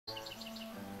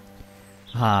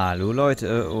Hallo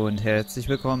Leute und herzlich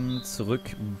willkommen zurück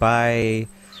bei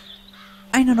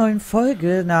einer neuen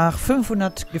Folge nach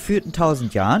 500 gefühlten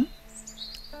 1000 Jahren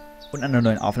und einer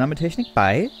neuen Aufnahmetechnik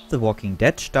bei The Walking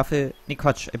Dead Staffel, nee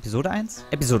Quatsch, Episode 1?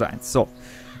 Episode 1, so.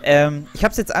 Ich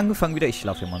hab's jetzt angefangen wieder, ich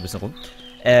laufe hier mal ein bisschen rum.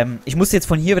 Ich musste jetzt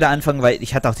von hier wieder anfangen, weil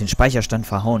ich hatte auch den Speicherstand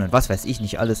verhauen und was weiß ich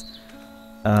nicht alles.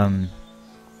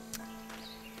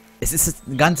 Es ist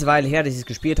eine ganze Weile her, dass ich es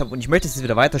gespielt habe und ich möchte es jetzt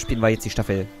wieder weiterspielen, weil jetzt die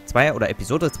Staffel 2 oder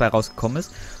Episode 2 rausgekommen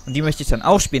ist. Und die möchte ich dann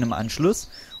auch spielen im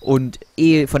Anschluss. Und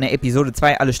ehe von der Episode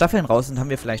 2 alle Staffeln raus sind, haben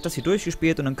wir vielleicht das hier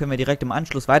durchgespielt und dann können wir direkt im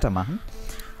Anschluss weitermachen.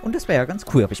 Und das wäre ja ganz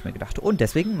cool, habe ich mir gedacht. Und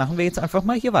deswegen machen wir jetzt einfach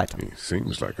mal hier weiter. He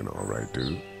seems like an alright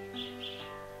dude.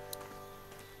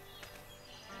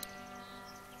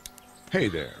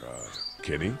 Hey there,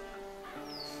 Kitty.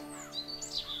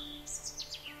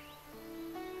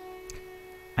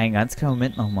 Einen ganz kleinen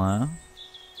Moment nochmal.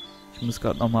 Ich muss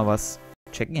gerade nochmal was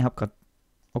checken. Ihr habt gerade...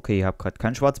 Okay, ihr habt gerade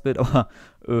kein Schwarzbild, aber...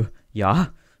 ja.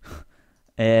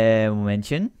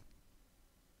 Momentchen.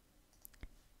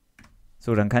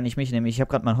 So, dann kann ich mich nämlich... Ich habe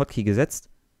gerade mal einen Hotkey gesetzt.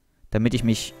 Damit ich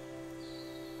mich...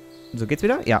 So, geht's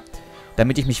wieder? Ja.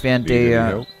 Damit ich mich während Need any der...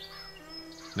 help?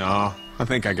 No, I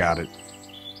think I got it.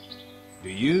 Do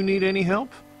you need any help?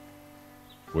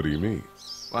 What do you mean?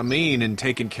 I mean, in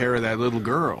taking care of that little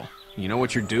girl. You know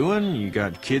what you're doing? You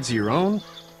got kids of your own?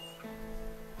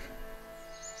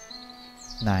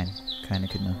 Nein, keine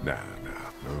Kinder. Nah,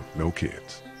 no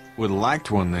kids. Would've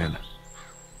liked one then.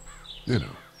 You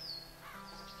know.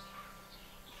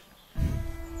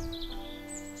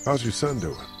 How's your son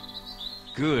doing?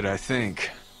 Good, I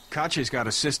think. Katya's got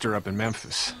a sister up in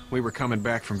Memphis. We were coming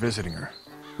back from visiting her.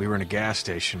 We were in a gas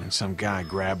station and some guy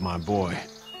grabbed my boy.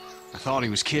 I thought he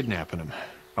was kidnapping him.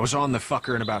 I was on the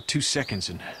fucker in about 2 seconds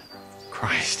and...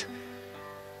 Christ.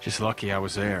 Just lucky I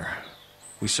was there.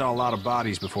 We saw a lot of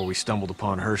bodies before we stumbled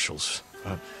upon Hershels.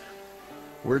 But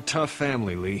we're a tough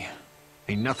family, Lee.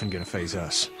 Ain't nothing gonna faze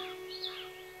us.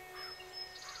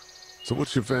 So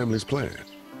what's your family's plan?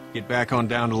 Get back on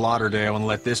down to Lauderdale and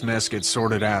let this mess get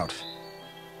sorted out.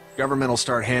 Government will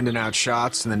start handing out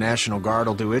shots and the National Guard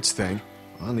will do its thing.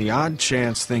 On the odd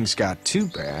chance things got too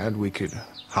bad, we could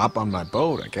hop on my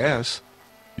boat, I guess.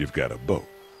 You've got a boat.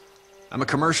 I'm a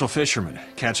commercial fisherman,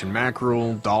 catching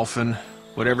mackerel, dolphin,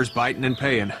 whatever's biting and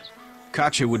paying.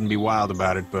 Katya wouldn't be wild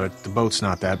about it, but the boat's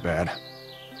not that bad.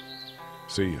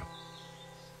 See ya.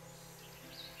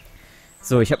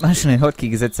 So, ich habe mal schon den Hotkey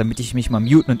gesetzt, damit ich mich mal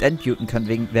muten und entmuten kann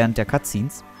während der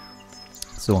Cutscenes.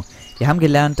 So, wir haben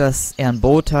gelernt, dass er ein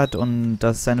Boot hat und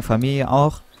dass seine Familie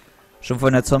auch schon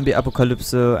von der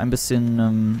Zombie-Apokalypse ein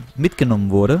bisschen mitgenommen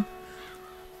wurde.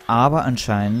 Aber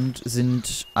anscheinend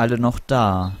sind alle noch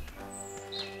da.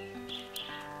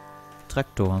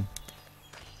 Traktor.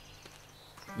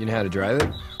 You know how to drive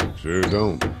it? Sure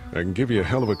don't. I can give you a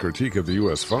hell of a critique of the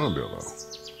U.S. Farm Bill, though.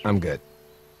 I'm good.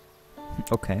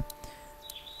 Okay.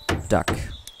 Duck.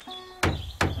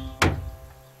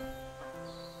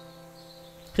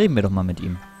 Reden wir doch mal mit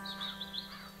ihm.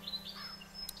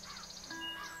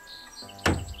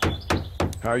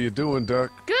 How you doing,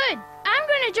 Duck? Good. I'm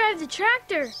gonna drive the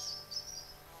tractor.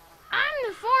 I'm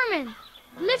the foreman.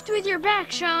 Lift with your back,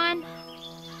 Sean.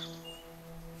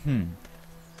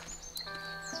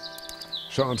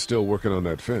 Sean's still working on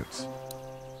that fence.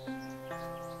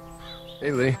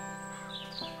 Hey, Lee.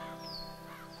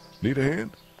 Need a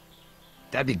hand?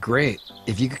 That'd be great.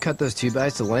 If you could cut those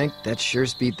 2x to length, that'd sure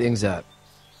speed things up.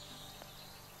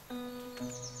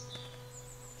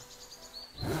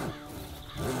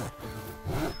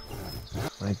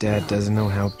 My dad doesn't know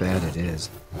how bad it is.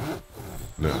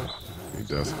 No, he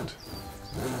doesn't.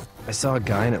 I saw a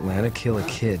guy in Atlanta kill a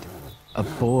kid. A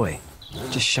boy.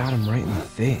 Just shot him right in the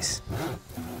face.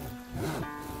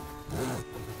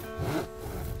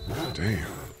 Damn.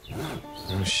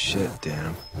 Oh shit,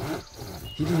 damn.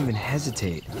 He didn't even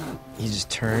hesitate. He just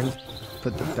turned,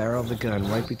 put the barrel of the gun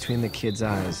right between the kid's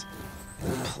eyes,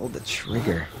 and pulled the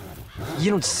trigger. You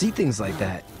don't see things like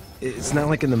that. It's not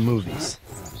like in the movies.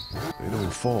 They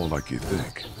don't fall like you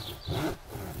think.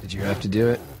 Did you have to do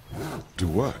it? Do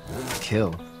what?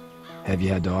 Kill. Have you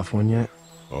had to off one yet?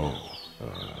 Oh,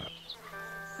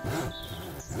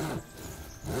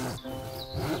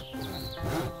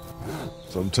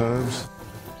 sometimes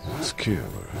it's kill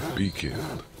or be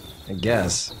killed. I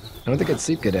guess. I don't think I'd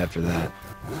sleep good after that.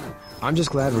 I'm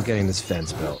just glad we're getting this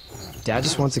fence built. Dad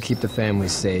just wants to keep the family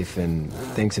safe and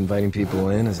thinks inviting people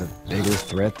in is a bigger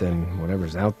threat than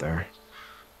whatever's out there.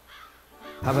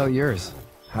 How about yours?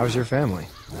 How's your family?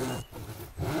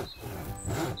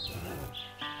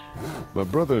 My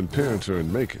brother and parents are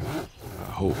in Macon.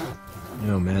 I hope.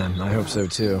 Oh man, I hope so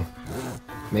too.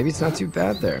 maybe it's not too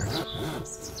bad there.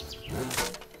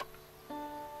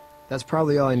 That's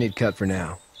probably all I need cut for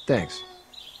now. Thanks.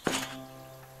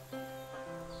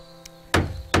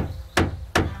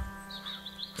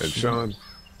 And Sean,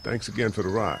 thanks again for the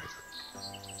ride.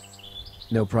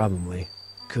 No problem, Lee.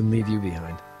 Couldn't leave you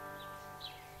behind.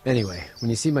 Anyway, when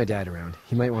you see my dad around,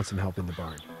 he might want some help in the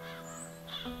barn.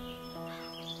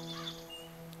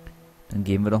 Dann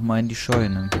gehen wir doch mal in die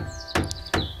Scheune.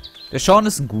 Der Sean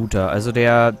ist ein guter, also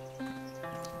der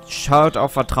schaut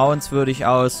auch vertrauenswürdig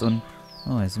aus und...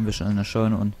 Oh, jetzt sind wir schon in der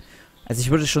Scheune und... Also ich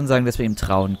würde schon sagen, dass wir ihm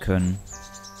trauen können.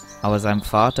 Aber seinem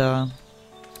Vater...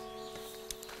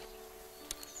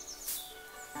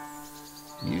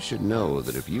 You should know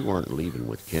that if you weren't leaving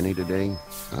with Kenny today,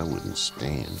 I wouldn't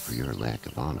stand for your lack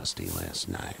of honesty last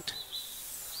night.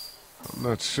 I'm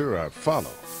not sure I'd follow.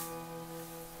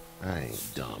 I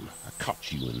ain't dumb. I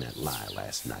caught you in that lie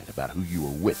last night about who you were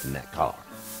with in that car.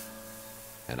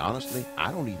 And honestly,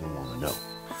 I don't even want to know.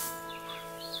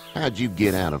 How'd you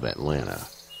get out of Atlanta?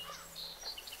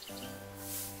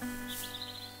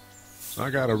 I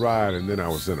got a ride and then I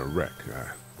was in a wreck.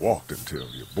 I walked until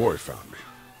your boy found me.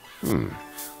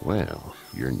 Well,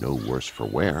 you're no worse for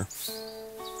wear.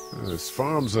 This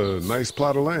farm's a nice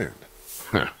plot of land.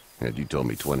 Huh. Had you told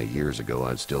me 20 years ago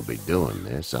I'd still be doing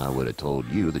this, I would have told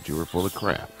you that you were full of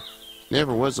crap.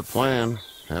 Never was a plan,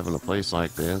 having a place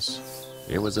like this.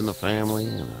 It was in the family,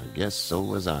 and I guess so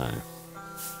was I.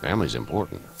 Family's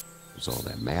important. It's all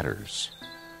that matters.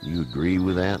 You agree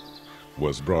with that?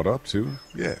 Was brought up to,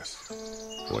 yes.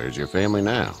 Where's your family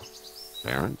now?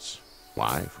 Parents?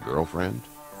 Wife? Girlfriend?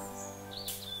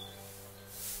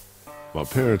 My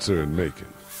parents are in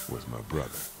Macon with my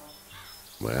brother.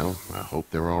 Well, I hope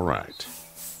they're all right.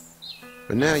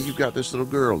 But now you've got this little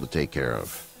girl to take care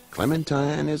of.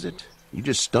 Clementine, is it? You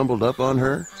just stumbled up on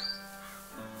her?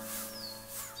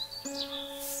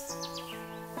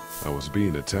 I was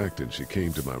being attacked and she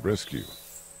came to my rescue.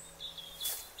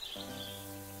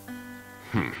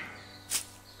 Can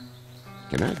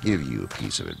I give you a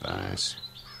piece of advice?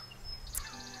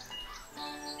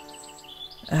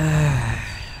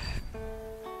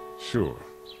 Sure.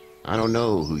 I don't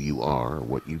know who you are or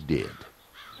what you did.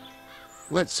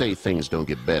 Let's say things don't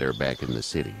get better back in the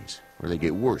cities, or they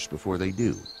get worse before they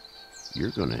do.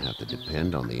 You're gonna have to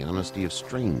depend on the honesty of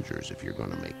strangers if you're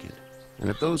gonna make it. And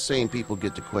if those same people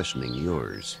get to questioning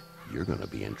yours, you're gonna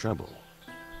be in trouble.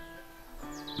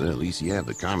 But at least you have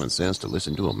the common sense to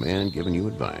listen to a man giving you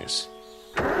advice.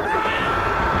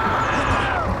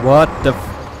 What the...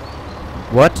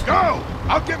 What? Go!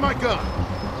 I'll get my gun!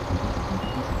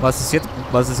 Was ist jetzt?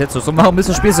 Was ist jetzt so? So, warum ist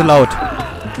das Spiel so laut?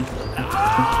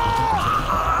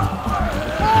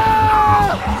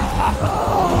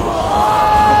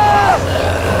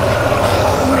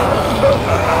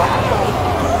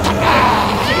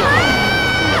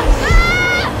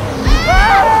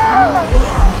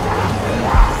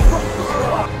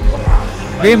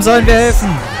 Wem sollen wir helfen?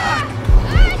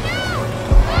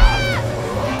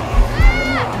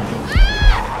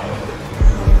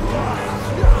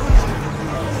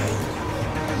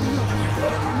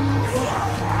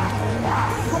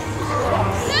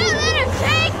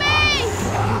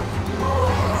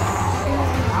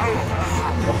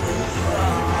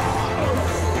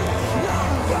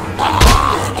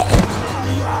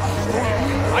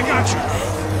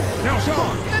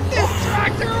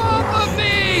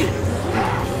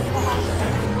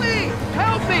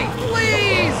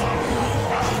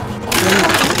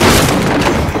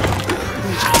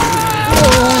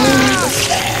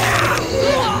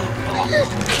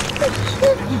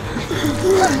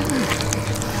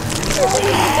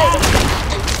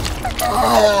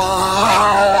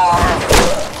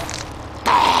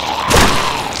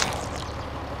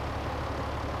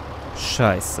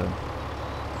 Scheiße.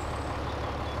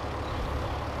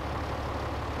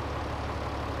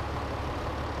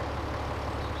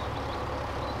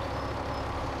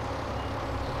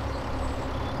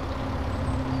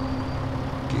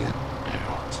 Get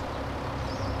out.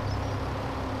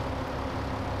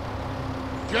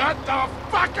 Get the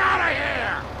fuck out of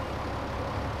here!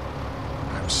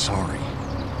 I'm sorry.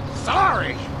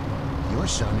 Sorry? Your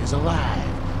son is alive.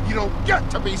 You don't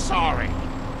get to be sorry.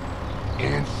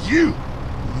 And you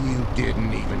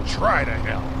didn't even try to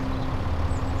help.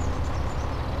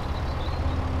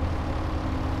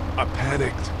 I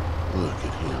panicked. Look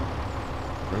at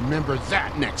him. Remember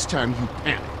that next time you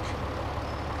panic.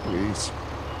 Please.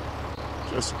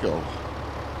 Just go.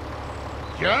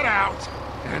 Get out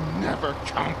and never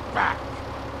come back.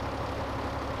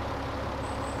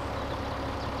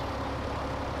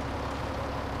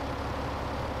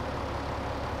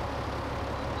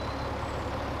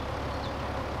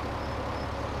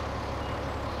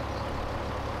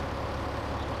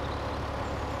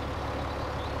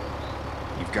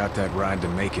 You've got that ride to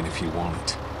make it if you want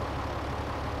it.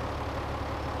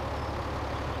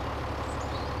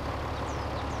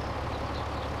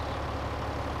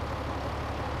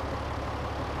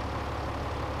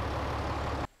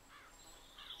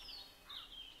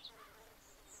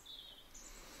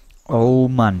 Oh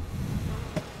Mann.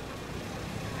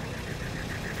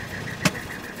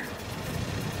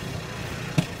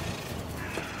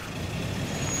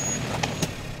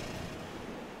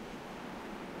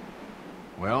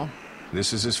 Well,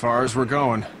 this is as far as we're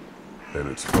going. And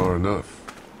it's far enough.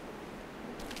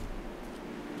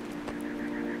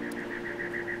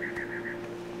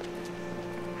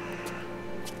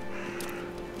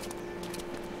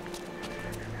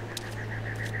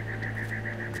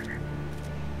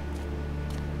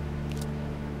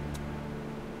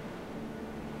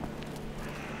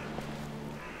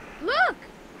 Look!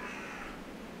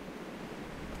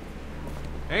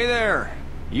 Hey there!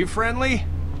 You friendly?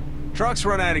 Truck's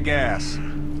run out of gas.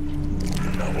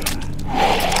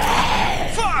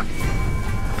 Fuck!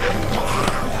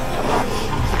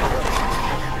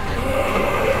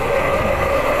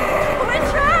 We're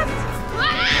trapped!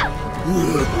 Ah!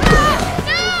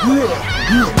 No!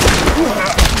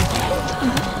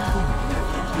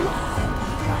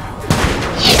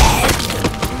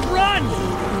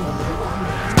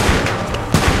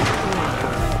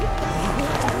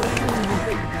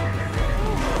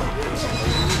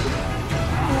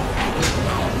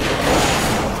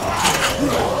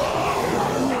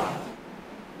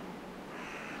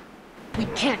 We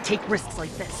can't take risks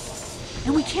like this.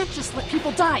 And we can't just let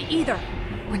people die, either.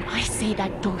 When I say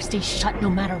that door stays shut no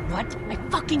matter what, I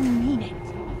fucking mean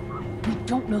it. We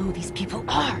don't know who these people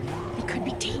are. They could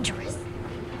be dangerous.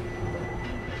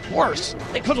 Worse,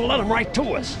 they could have let them right to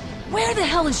us. Where the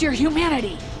hell is your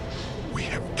humanity? We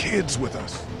have kids with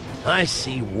us. I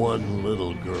see one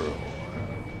little girl.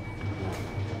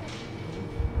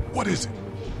 What is it?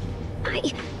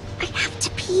 I have to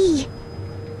pee.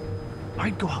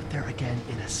 I'd go out there again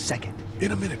in a second.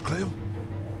 In a minute, Clem.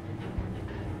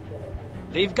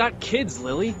 They've got kids,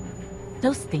 Lily.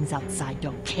 Those things outside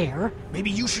don't care.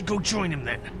 Maybe you should go join him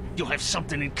then. You'll have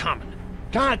something in common.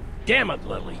 God damn it,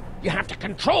 Lily. You have to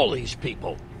control these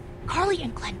people. Carly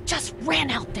and Glenn just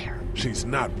ran out there. She's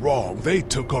not wrong. They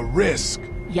took a risk.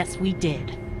 Yes, we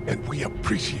did. And we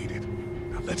appreciate it.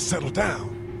 Now let's settle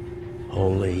down.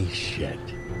 Holy shit.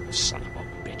 Son of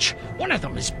a bitch. One of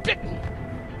them is bitten.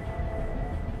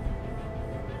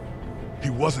 He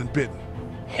wasn't bitten.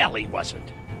 Hell, he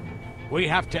wasn't. We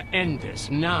have to end this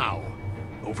now.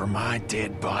 Over my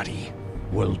dead body.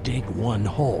 We'll dig one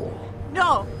hole.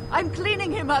 No, I'm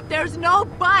cleaning him up. There's no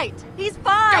bite. He's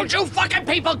fine. Don't you fucking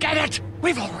people get it?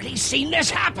 We've already seen this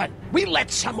happen. We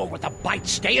let someone with a bite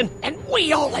stay in, and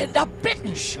we all end up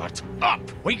bitten. Shut up.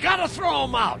 We gotta throw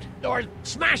him out, or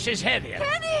smash his head in.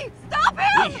 Kenny, stop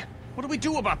him! Hey, what do we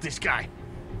do about this guy?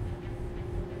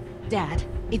 Dad,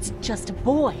 it's just a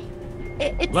boy.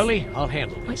 It's... Lily, I'll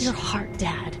handle this. But your heart,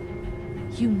 Dad.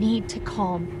 You need to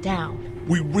calm down.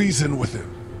 We reason with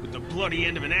him. With the bloody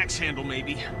end of an axe handle,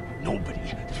 maybe. Nobody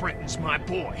threatens my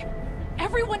boy.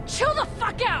 Everyone chill the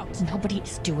fuck out! Nobody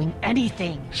is doing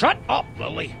anything. Shut up,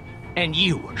 Lily. And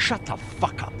you, shut the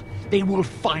fuck up. They will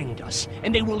find us,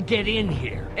 and they will get in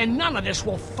here, and none of this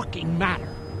will fucking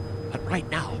matter. But right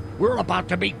now, we're about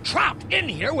to be trapped in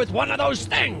here with one of those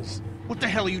things. What the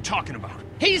hell are you talking about?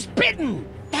 He's bitten!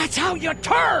 That's how you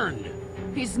turn!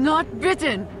 He's not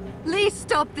bitten. Please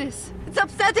stop this. It's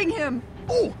upsetting him.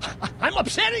 Oh, I'm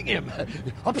upsetting him.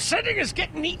 Upsetting is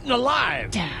getting eaten alive.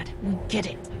 Dad, we get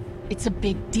it. It's a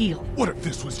big deal. What if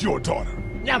this was your daughter?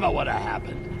 Never would have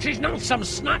happened. She's not some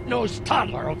snot-nosed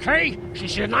toddler, okay?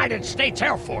 She's United States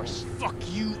Air Force. Fuck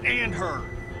you and her.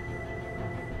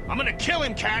 I'm gonna kill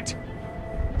him, Cat.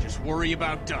 Just worry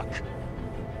about Duck.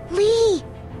 Lee,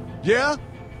 Yeah?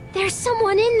 there's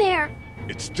someone in there.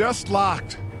 It's just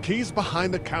locked. Key's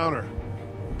behind the counter.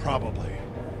 Probably.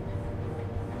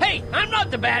 Hey, I'm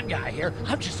not the bad guy here.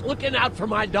 I'm just looking out for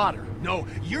my daughter. No,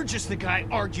 you're just the guy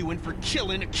arguing for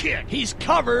killing a kid. He's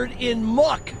covered in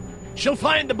muck. She'll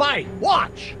find the bite.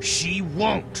 Watch. She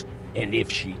won't. And if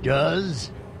she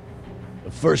does,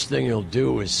 the first thing he'll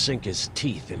do is sink his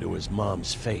teeth into his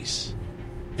mom's face.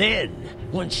 Then,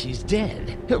 once she's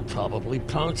dead, he'll probably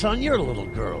pounce on your little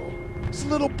girl. It's a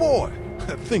little boy.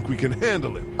 I think we can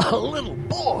handle him. A little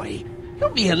boy? He'll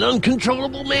be an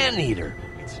uncontrollable man-eater.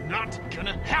 It's not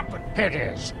gonna happen. It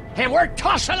is. And we're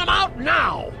tossing him out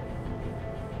now!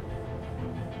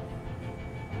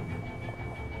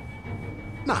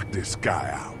 Knock this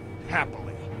guy out.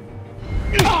 Happily.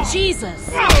 Jesus!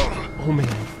 Oh man.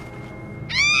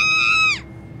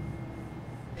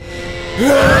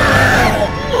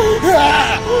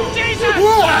 Jesus!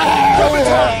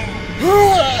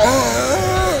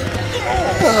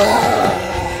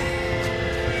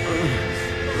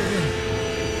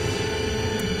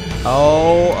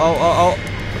 Oh.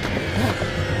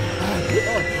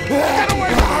 Get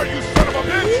away from her, you son of a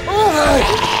bitch!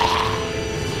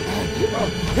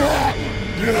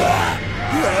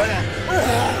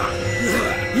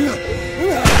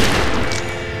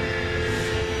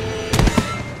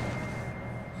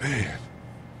 Man.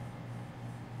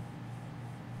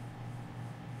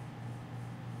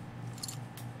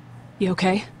 You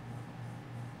okay?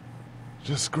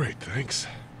 Just great, thanks.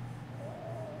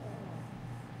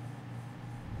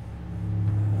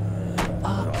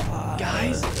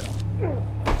 Guys?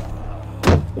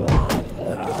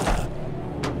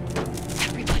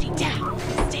 Everybody down.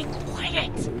 Stay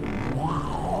quiet.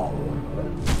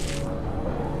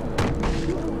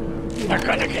 They're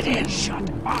gonna get in. Shut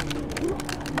up.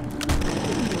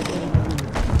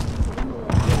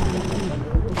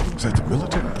 Is that the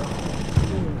military?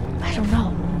 I don't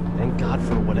know. Thank God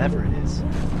for whatever it is.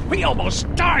 We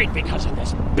almost died because of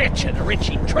this bitch and her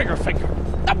itchy trigger finger.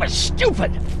 That was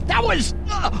stupid. That was...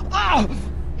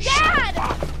 Dad!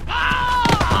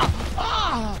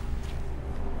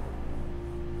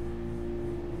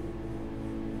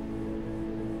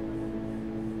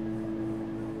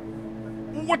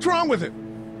 What's wrong with it?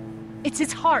 It's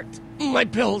his heart. My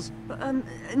pills.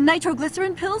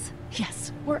 Nitroglycerin pills?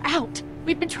 Yes, we're out.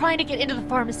 We've been trying to get into the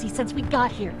pharmacy since we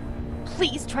got here.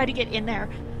 Please try to get in there.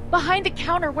 Behind the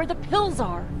counter where the pills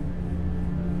are.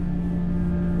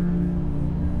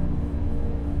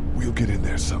 We'll get in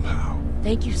there somehow.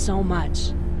 Thank you so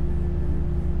much.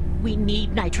 We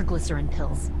need nitroglycerin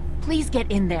pills. Please get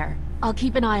in there. I'll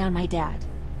keep an eye on my dad.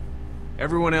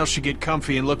 Everyone else should get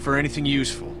comfy and look for anything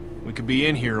useful. We could be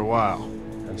in here a while.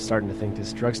 I'm starting to think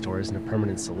this drugstore isn't a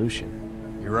permanent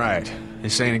solution. You're right.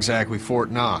 This ain't exactly Fort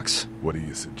Knox. What do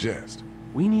you suggest?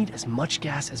 We need as much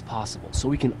gas as possible so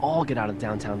we can all get out of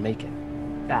downtown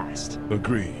Macon. Fast.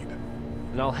 Agreed.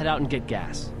 Then I'll head out and get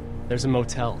gas. There's a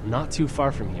motel not too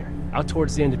far from here, out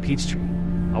towards the end of Peachtree.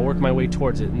 I'll work my way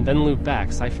towards it and then loop back,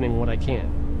 siphoning what I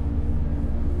can.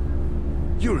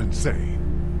 You're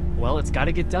insane. Well, it's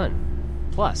gotta get done.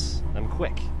 Plus, I'm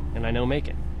quick, and I know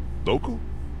Macon. Local?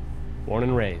 Born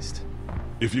and raised.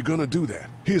 If you're gonna do that,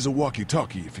 here's a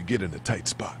walkie-talkie if you get in a tight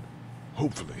spot.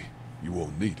 Hopefully, you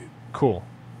won't need it. Cool.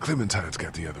 Clementine's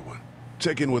got the other one.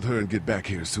 Check in with her and get back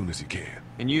here as soon as you can.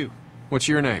 And you? What's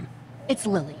your name? It's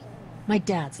Lily. My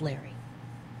dad's Larry.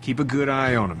 Keep a good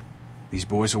eye on him. These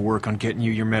boys will work on getting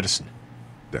you your medicine.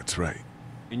 That's right.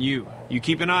 And you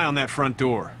keep an eye on that front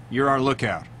door. You're our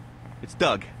lookout. It's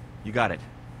Doug. You got it.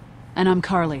 And I'm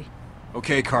Carly.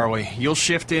 Okay, Carly. You'll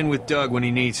shift in with Doug when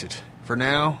he needs it. For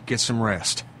now, get some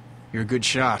rest. You're a good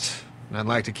shot, and I'd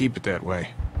like to keep it that way.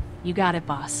 You got it,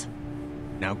 boss.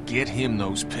 Now get him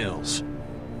those pills.